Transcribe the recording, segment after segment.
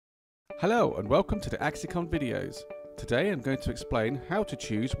Hello and welcome to the Axicon videos. Today I'm going to explain how to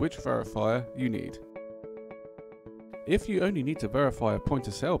choose which verifier you need. If you only need to verify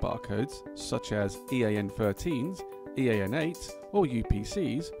point-of-sale barcodes such as EAN13s, EAN8s or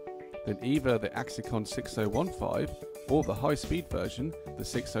UPCs, then either the Axicon 6015 or the high-speed version, the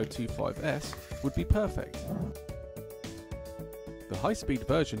 6025S, would be perfect. The high-speed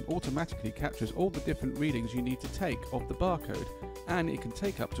version automatically captures all the different readings you need to take of the barcode, and it can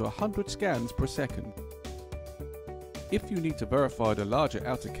take up to 100 scans per second. If you need to verify the larger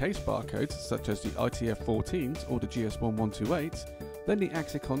outer case barcodes such as the ITF14s or the GS1128s, then the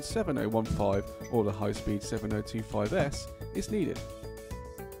Axicon 7015 or the high-speed 7025S is needed.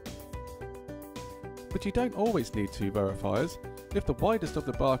 But you don't always need two verifiers. If the widest of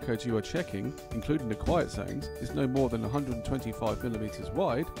the barcodes you are checking, including the quiet zones, is no more than 125mm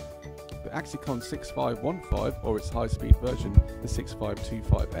wide, the Axicon 6515 or its high-speed version, the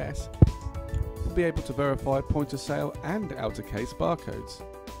 6525S, will be able to verify point-of-sale and outer case barcodes.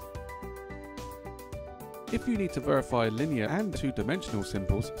 If you need to verify linear and two-dimensional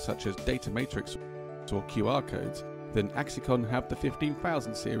symbols such as data matrix or QR codes, then Axicon have the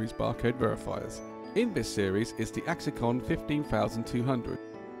 15000 series barcode verifiers. In this series is the Axicon 15200,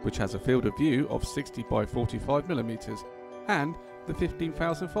 which has a field of view of 60 by 45mm, and the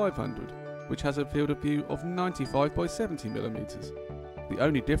 15500, which has a field of view of 95 by 70mm. The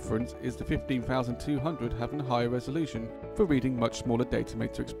only difference is the 15200 having a higher resolution for reading much smaller data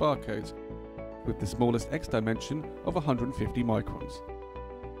matrix barcodes, with the smallest X dimension of 150 microns.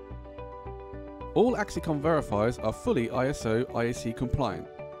 All Axicon verifiers are fully ISO IEC compliant,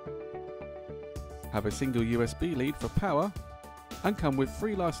 have a single USB lead for power, and come with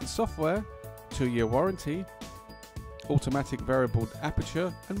free licensed software, 2-year warranty, automatic variable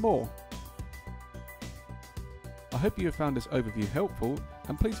aperture and more. I hope you have found this overview helpful,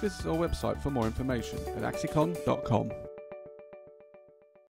 and please visit our website for more information at axicon.com.